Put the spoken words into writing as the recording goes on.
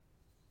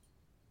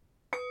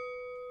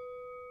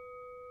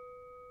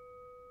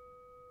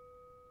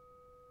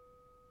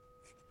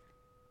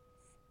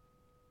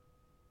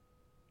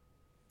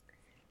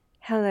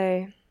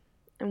Hello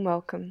and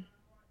welcome.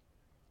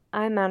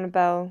 I'm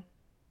Annabelle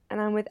and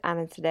I'm with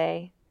Anna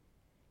today,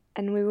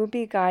 and we will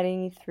be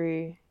guiding you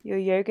through your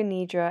Yoga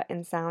Nidra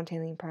and sound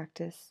healing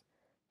practice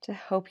to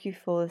help you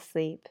fall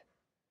asleep.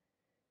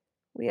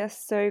 We are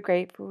so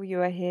grateful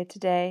you are here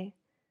today,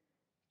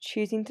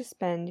 choosing to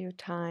spend your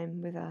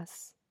time with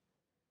us.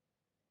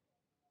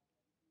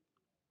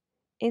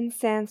 In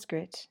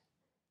Sanskrit,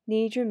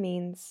 Nidra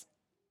means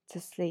to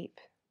sleep.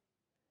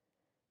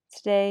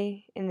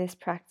 Today, in this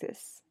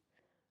practice,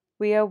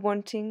 we are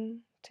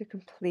wanting to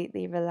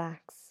completely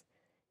relax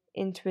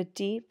into a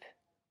deep,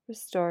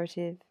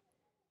 restorative,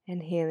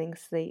 and healing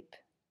sleep.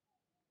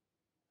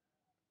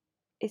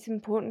 It's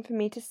important for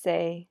me to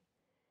say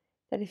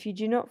that if you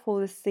do not fall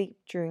asleep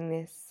during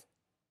this,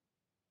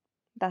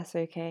 that's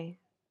okay.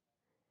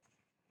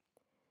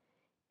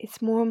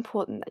 It's more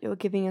important that you're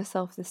giving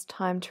yourself this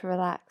time to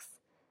relax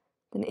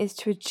than it is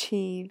to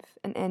achieve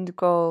an end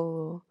goal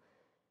or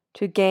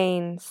to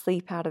gain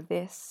sleep out of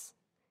this.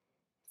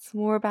 It's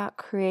more about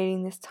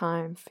creating this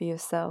time for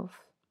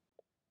yourself.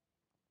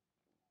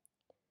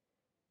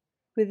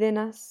 Within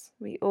us,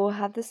 we all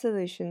have the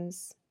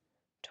solutions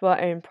to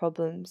our own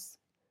problems.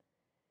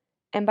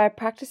 And by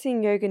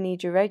practicing Yoga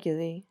Nidra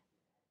regularly,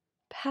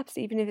 perhaps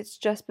even if it's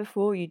just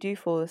before you do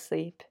fall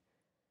asleep,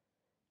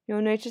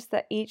 you'll notice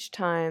that each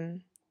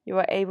time you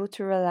are able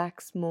to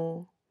relax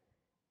more.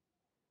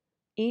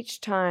 Each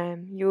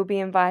time you will be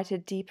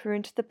invited deeper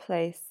into the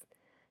place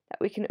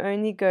that we can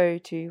only go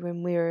to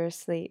when we are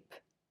asleep,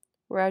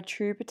 where our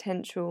true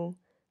potential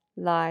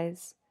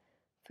lies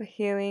for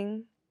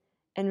healing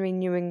and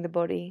renewing the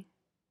body.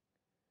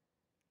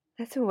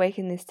 Let's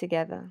awaken this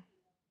together.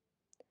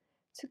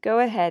 So go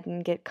ahead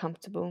and get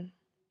comfortable.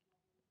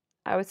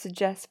 I would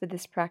suggest for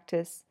this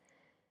practice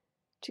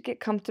to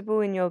get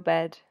comfortable in your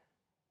bed.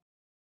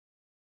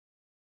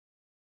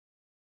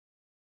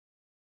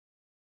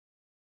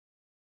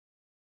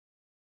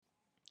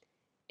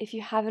 If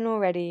you haven't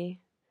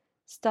already,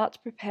 start to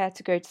prepare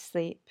to go to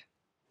sleep.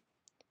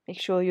 Make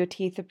sure your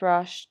teeth are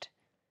brushed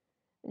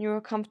and you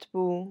are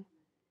comfortable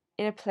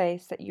in a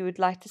place that you would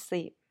like to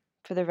sleep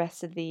for the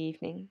rest of the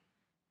evening.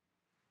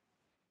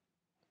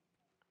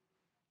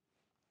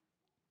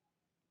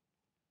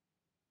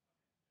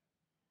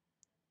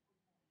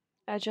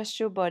 Adjust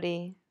your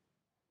body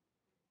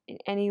in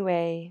any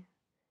way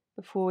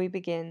before we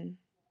begin.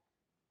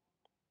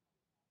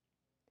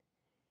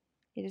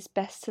 It is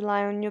best to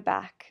lie on your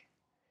back,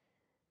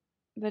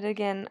 but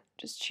again,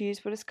 just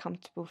choose what is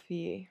comfortable for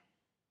you.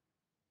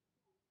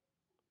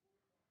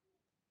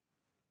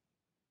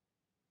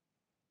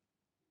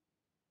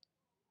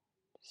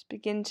 Just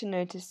begin to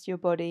notice your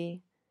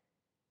body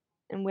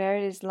and where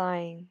it is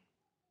lying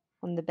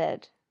on the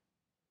bed.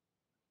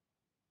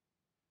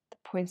 The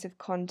points of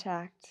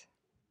contact.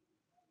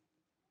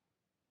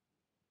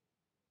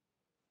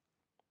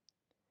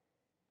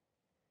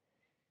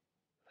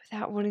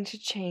 Without wanting to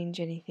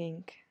change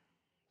anything,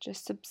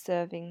 just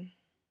observing.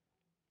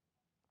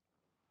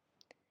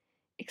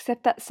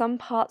 Accept that some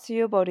parts of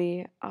your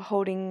body are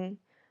holding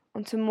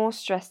onto more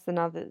stress than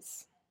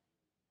others.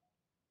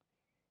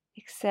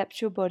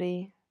 Accept your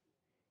body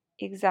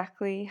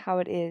exactly how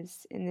it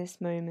is in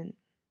this moment.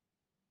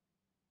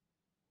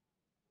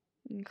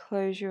 And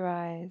close your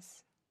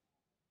eyes.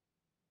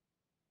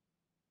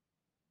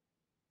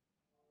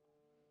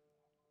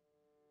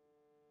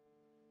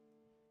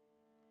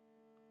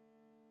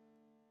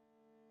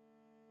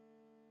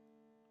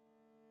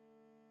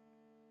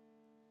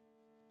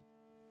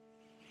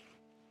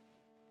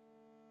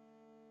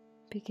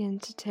 Begin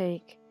to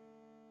take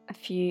a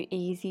few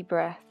easy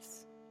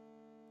breaths.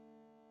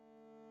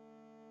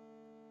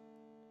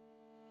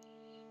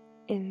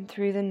 In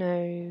through the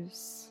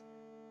nose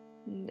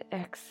and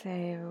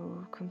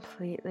exhale,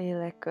 completely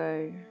let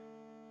go.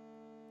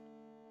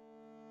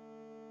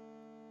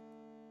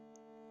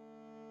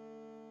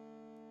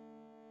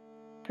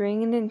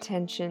 Bring an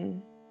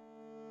intention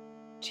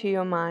to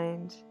your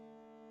mind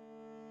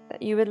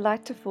that you would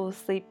like to fall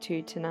asleep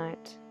to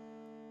tonight.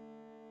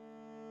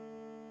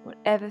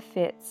 Whatever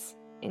fits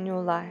in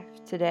your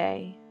life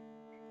today.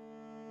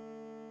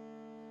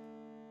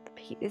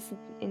 Repeat this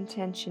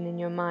intention in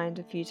your mind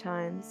a few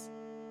times.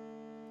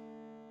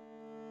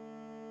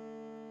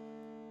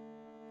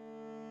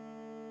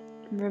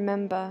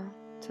 Remember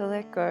to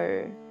let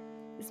go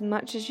as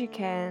much as you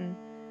can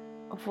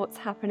of what's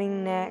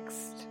happening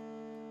next,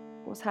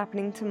 what's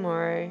happening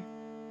tomorrow.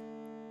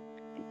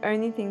 The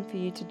only thing for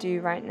you to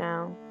do right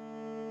now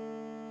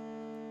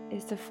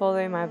is to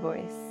follow my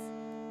voice.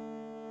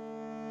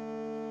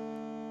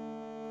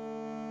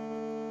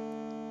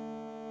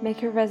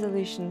 Make a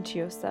resolution to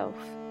yourself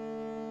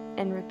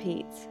and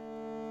repeat,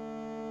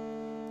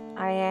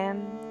 I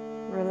am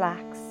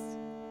relaxed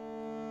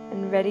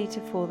and ready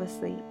to fall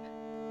asleep.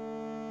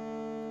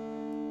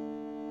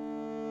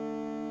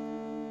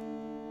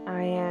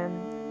 I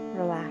am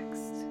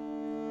relaxed.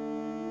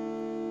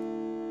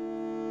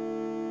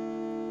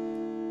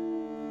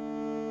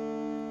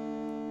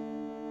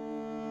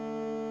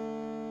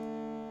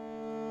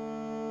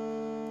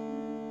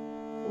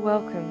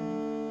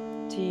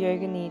 Welcome to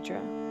Yoga Nidra.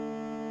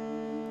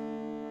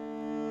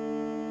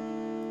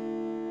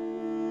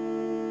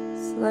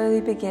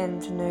 Slowly begin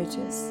to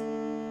notice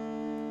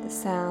the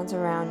sounds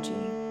around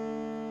you,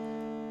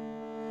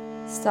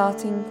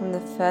 starting from the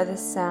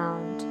furthest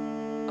sound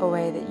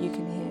away that you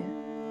can hear.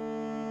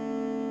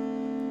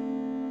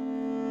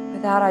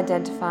 Without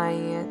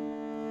identifying it,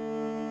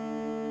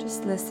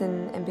 just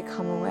listen and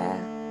become aware.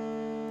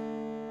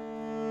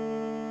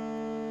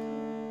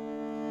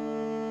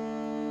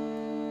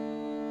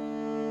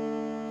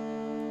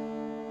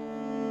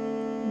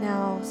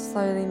 Now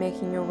slowly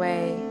making your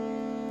way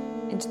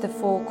into the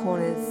four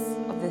corners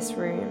of this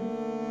room,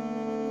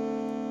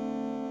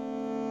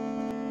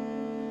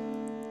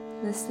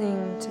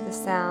 listening to the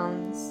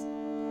sounds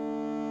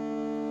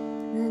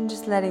and then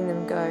just letting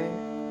them go.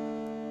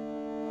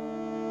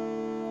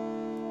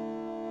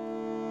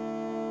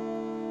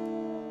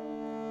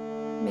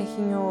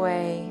 Making your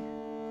way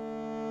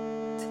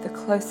to the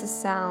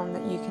closest sound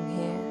that you can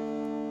hear.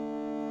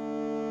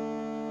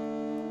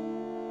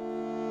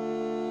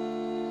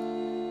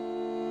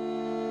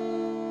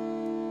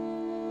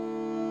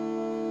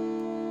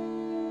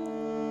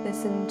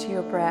 Listen to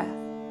your breath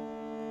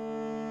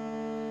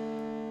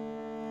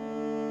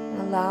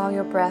and allow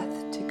your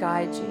breath to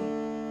guide you.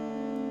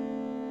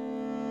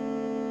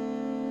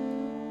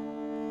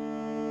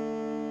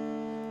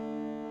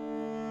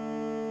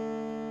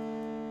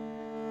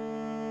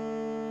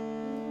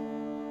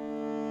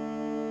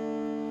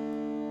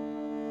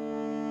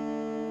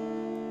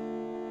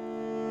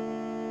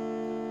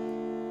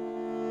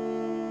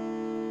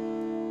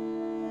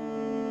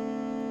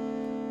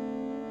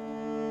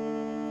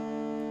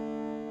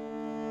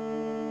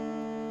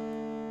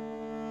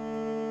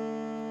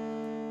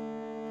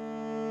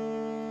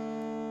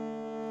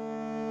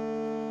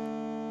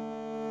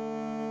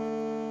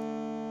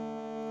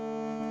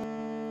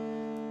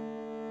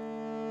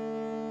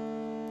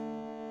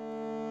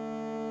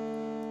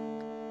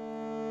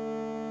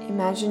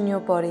 Imagine your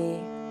body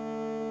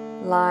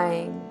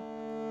lying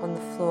on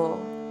the floor.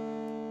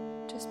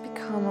 Just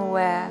become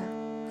aware,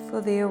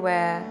 fully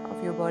aware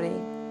of your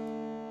body.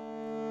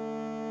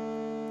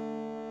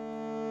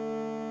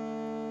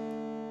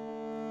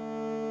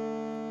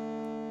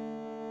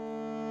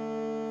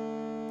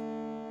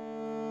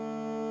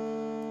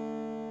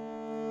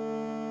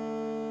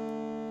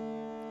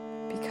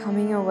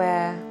 Becoming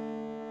aware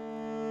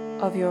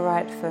of your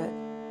right foot.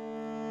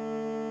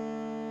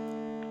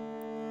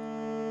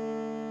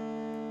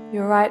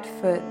 Your right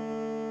foot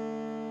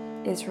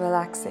is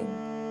relaxing.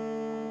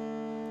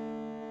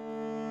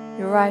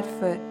 Your right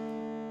foot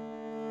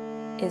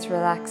is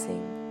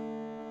relaxing.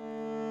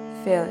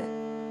 Feel it.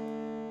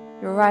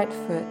 Your right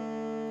foot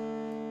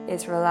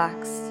is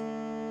relaxed.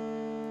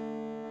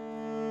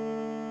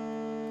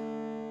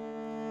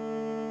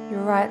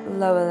 Your right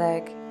lower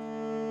leg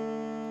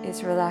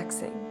is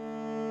relaxing.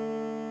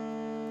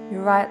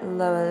 Your right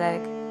lower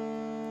leg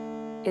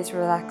is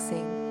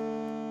relaxing.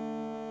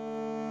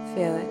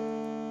 Feel it.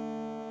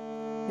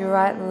 Your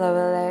right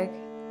lower leg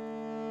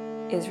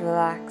is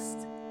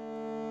relaxed.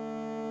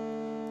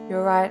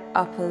 Your right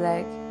upper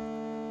leg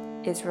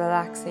is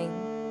relaxing.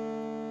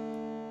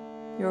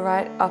 Your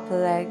right upper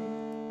leg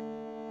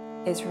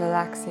is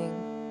relaxing.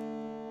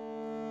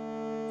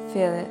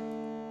 Feel it.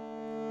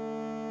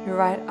 Your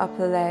right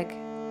upper leg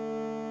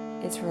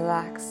is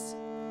relaxed.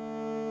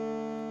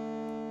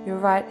 Your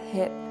right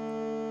hip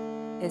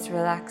is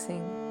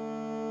relaxing.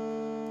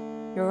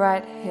 Your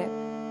right hip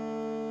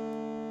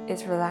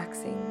is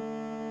relaxing.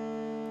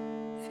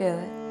 Feel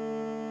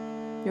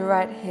it. Your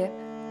right hip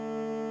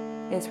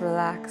is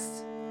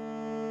relaxed.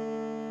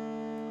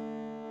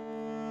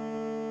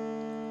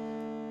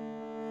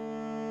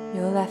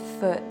 Your left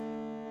foot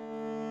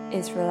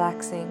is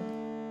relaxing.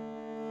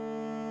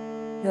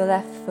 Your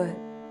left foot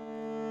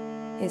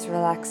is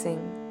relaxing.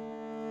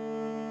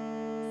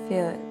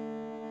 Feel it.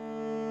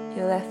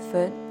 Your left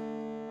foot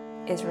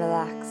is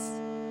relaxed.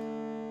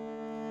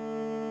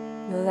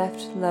 Your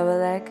left lower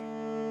leg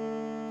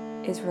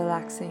is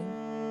relaxing.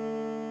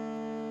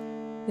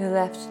 Your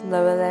left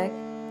lower leg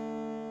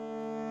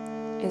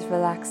is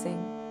relaxing.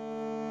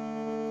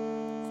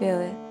 Feel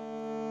it.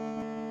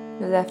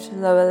 Your left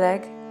lower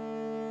leg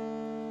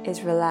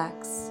is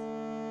relaxed.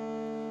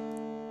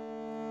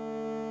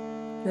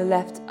 Your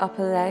left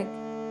upper leg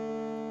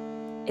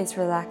is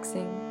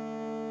relaxing.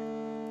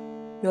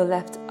 Your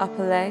left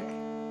upper leg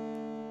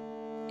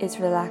is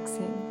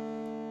relaxing.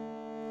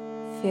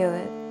 Feel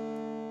it.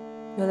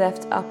 Your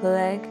left upper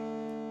leg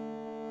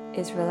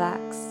is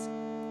relaxed.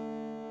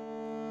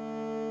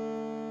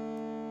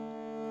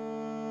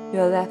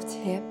 Your left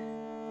hip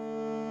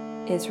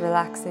is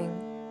relaxing.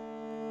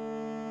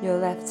 Your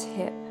left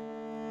hip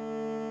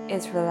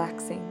is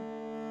relaxing.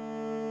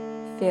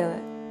 Feel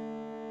it.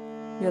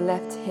 Your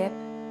left hip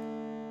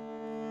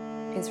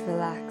is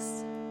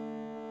relaxed.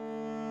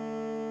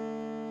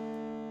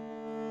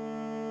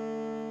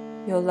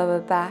 Your lower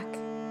back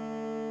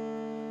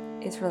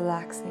is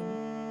relaxing.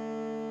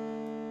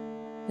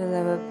 Your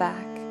lower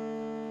back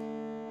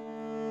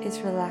is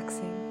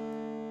relaxing.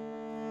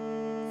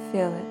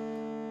 Feel it.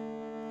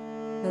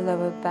 Your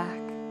lower back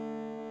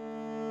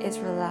is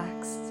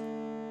relaxed.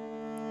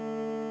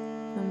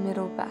 Your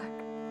middle back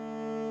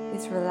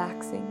is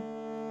relaxing.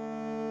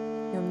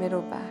 Your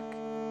middle back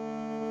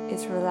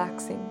is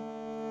relaxing.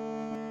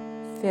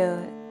 Feel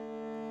it.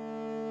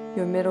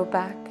 Your middle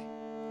back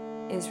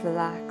is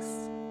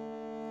relaxed.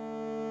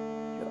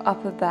 Your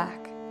upper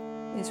back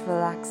is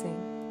relaxing.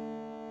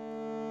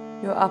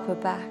 Your upper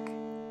back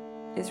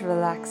is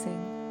relaxing.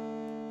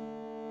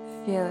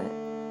 Feel it.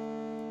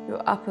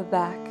 Your upper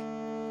back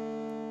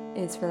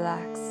is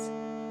relaxed.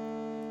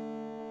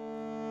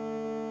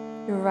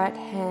 Your right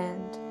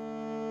hand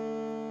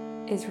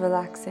is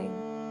relaxing.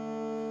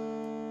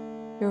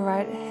 Your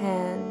right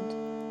hand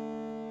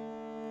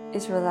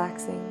is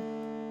relaxing.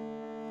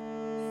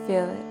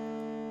 Feel it.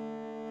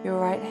 Your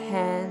right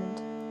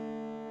hand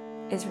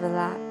is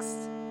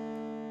relaxed.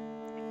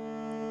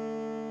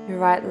 Your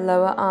right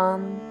lower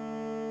arm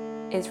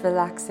is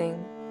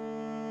relaxing.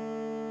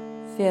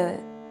 Feel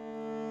it.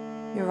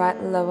 Your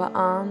right lower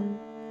arm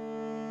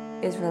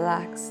is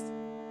relaxed.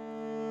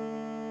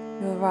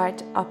 Your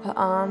right upper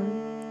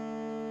arm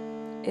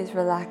is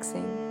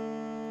relaxing.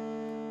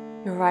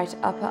 Your right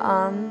upper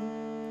arm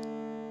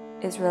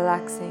is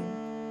relaxing.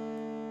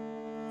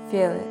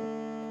 Feel it.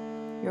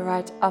 Your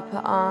right upper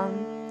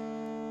arm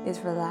is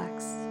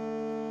relaxed.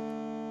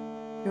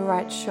 Your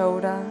right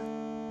shoulder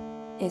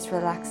is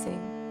relaxing.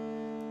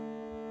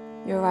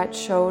 Your right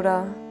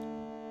shoulder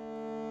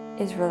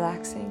is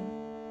relaxing.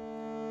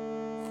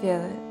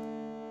 Feel it.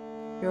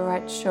 Your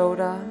right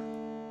shoulder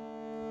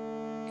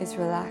is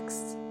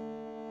relaxed.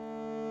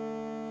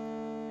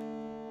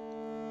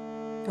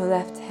 Your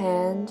left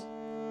hand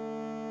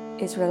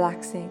is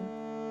relaxing.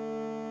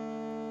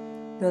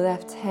 Your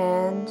left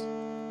hand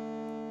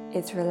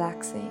is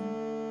relaxing.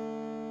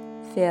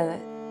 Feel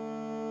it.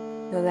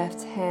 Your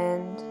left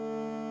hand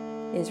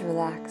is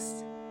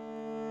relaxed.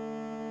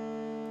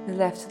 Your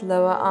left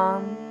lower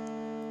arm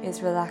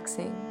is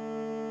relaxing.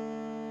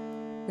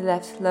 Your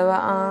left lower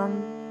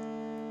arm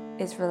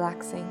is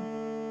relaxing.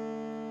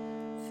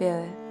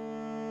 Feel it.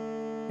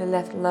 Your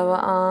left lower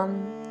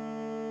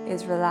arm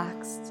is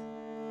relaxed.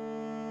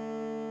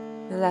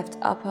 Your left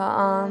upper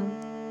arm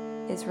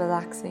is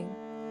relaxing.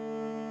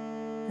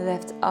 Your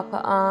left upper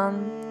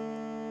arm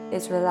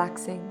is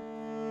relaxing.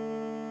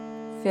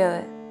 Feel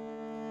it.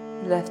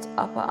 Your left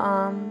upper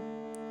arm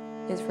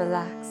is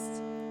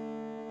relaxed.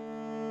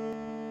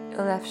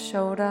 Your left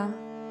shoulder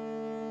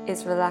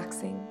is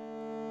relaxing.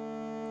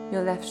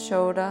 Your left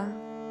shoulder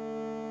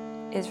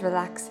is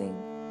relaxing.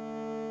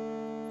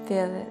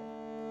 Feel it.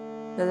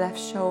 Your left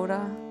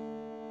shoulder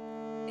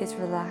is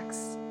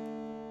relaxed.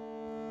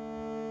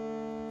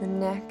 Your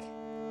neck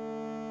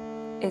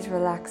is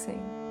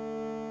relaxing.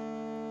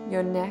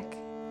 Your neck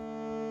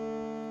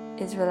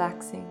is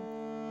relaxing.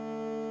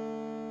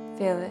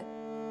 Feel it.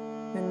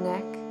 Your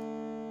neck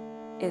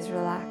is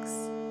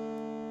relaxed.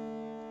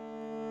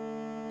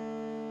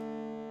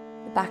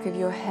 The back of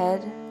your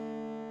head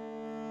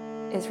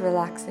is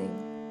relaxing.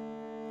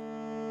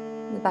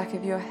 The back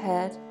of your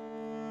head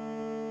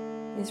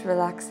is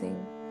relaxing.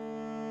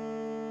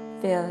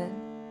 Feel it.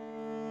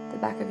 The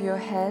back of your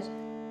head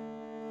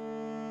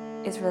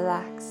is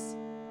relaxed.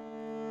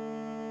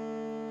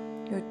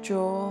 Your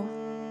jaw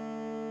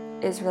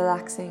is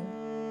relaxing.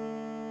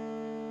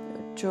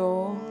 Your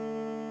jaw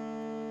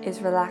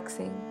is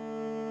relaxing.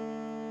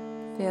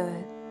 Feel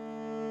it.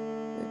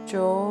 Your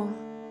jaw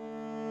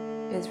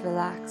is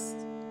relaxed.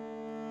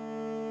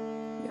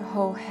 Your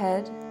whole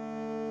head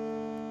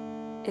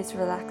is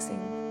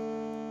relaxing.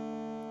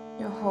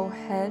 Your whole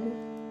head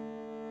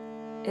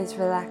is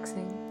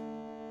relaxing.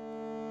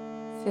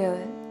 Feel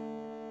it.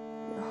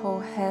 Your whole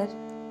head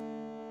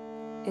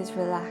is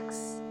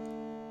relaxed.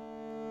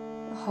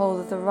 The whole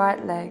of the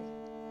right leg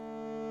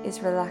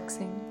is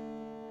relaxing.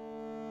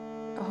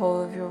 The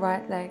whole of your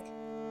right leg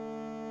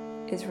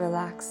is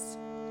relaxed.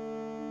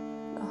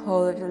 The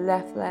whole of your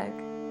left leg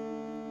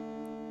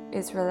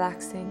is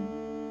relaxing.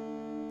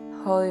 The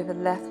whole of your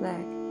left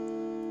leg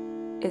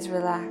is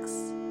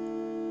relaxed.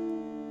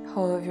 The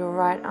whole of your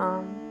right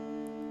arm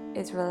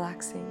is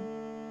relaxing.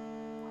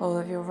 The whole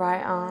of your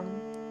right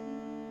arm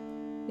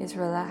is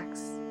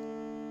relaxed.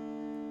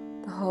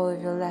 The whole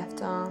of your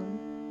left arm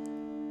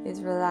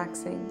is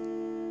relaxing.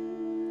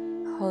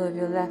 The whole of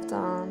your left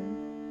arm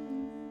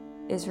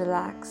is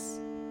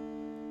relaxed.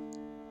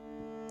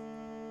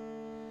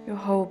 Your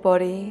whole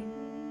body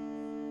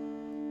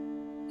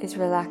is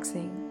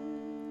relaxing.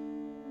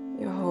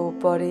 Your whole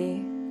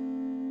body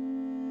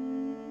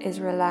is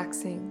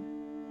relaxing.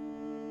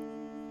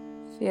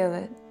 Feel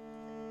it.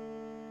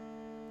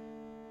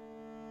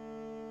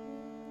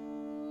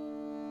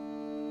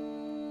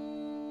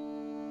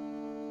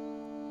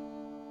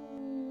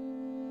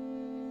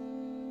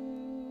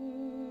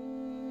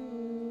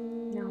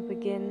 Now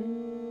begin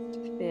to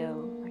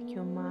feel like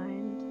your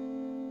mind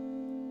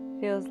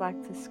feels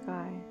like the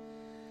sky.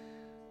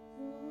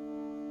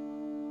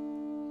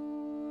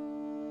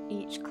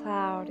 Each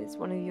cloud is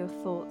one of your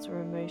thoughts or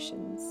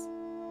emotions.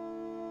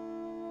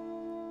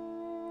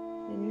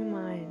 In your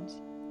mind,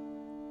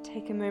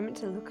 take a moment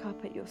to look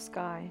up at your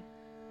sky.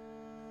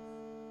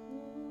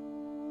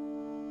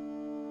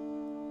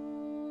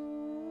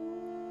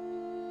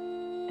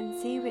 and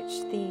see which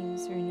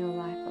themes are in your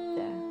life up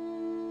there,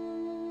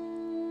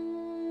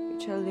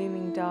 which are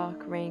looming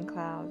dark rain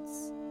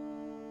clouds,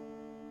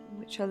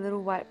 which are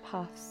little white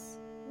puffs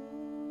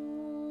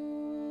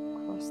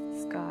across the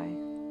sky.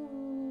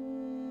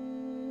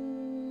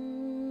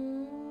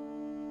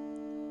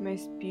 The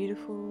most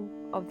beautiful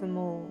of them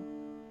all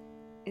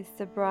is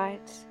the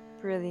bright,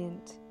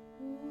 brilliant,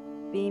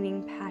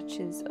 beaming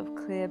patches of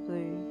clear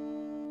blue.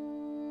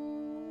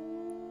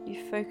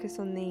 You focus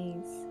on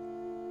these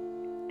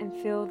and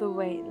feel the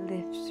weight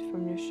lift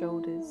from your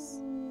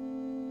shoulders.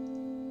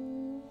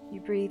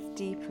 You breathe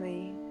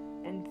deeply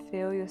and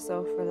feel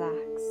yourself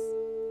relax.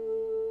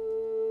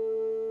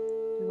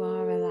 You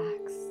are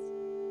relaxed.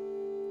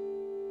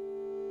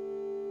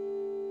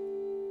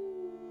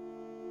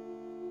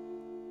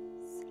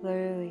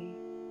 Slowly,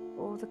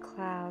 all the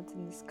clouds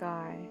in the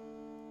sky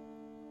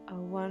are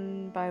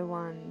one by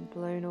one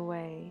blown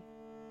away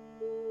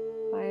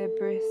by a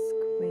brisk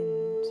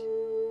wind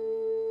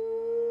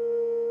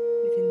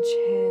with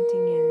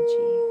enchanting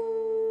energy.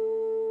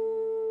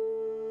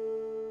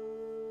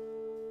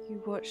 You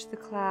watch the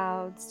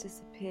clouds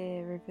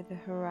disappear over the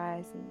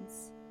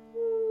horizons,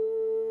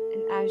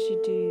 and as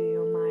you do,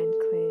 your mind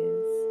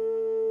clears.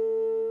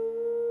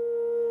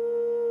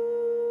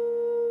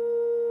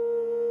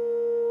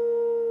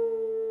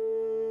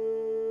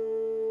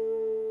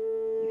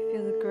 You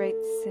feel a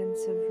great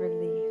sense of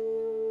relief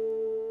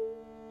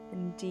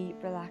and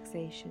deep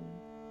relaxation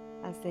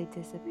as they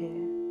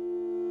disappear.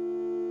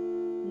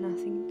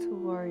 Nothing to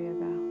worry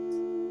about,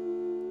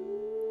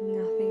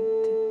 nothing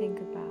to think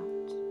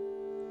about,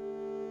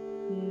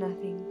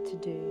 nothing to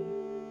do.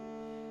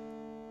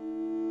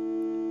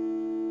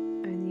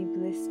 Only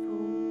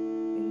blissful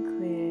and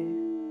clear,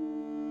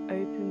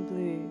 open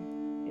blue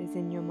is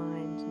in your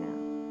mind now.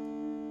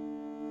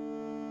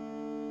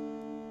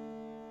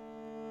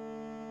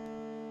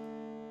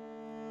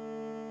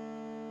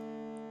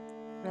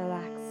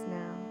 Relax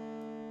now.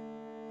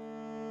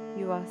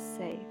 You are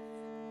safe.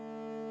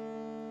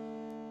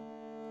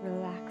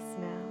 Relax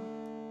now.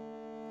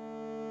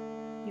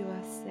 You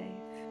are safe.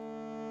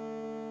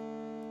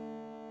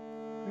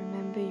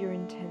 Remember your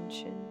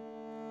intention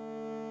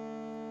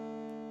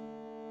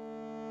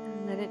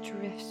and let it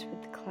drift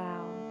with the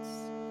clouds.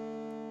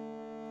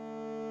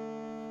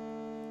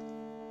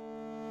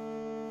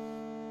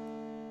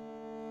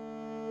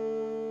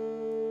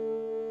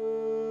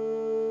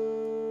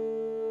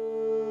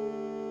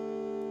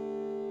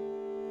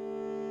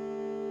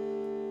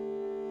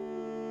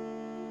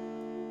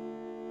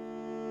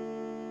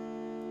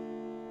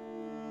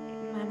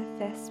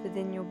 Manifest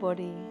within your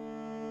body.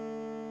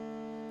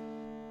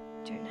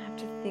 You don't have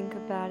to think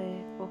about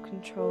it or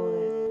control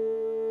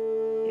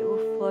it. It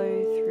will flow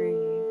through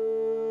you.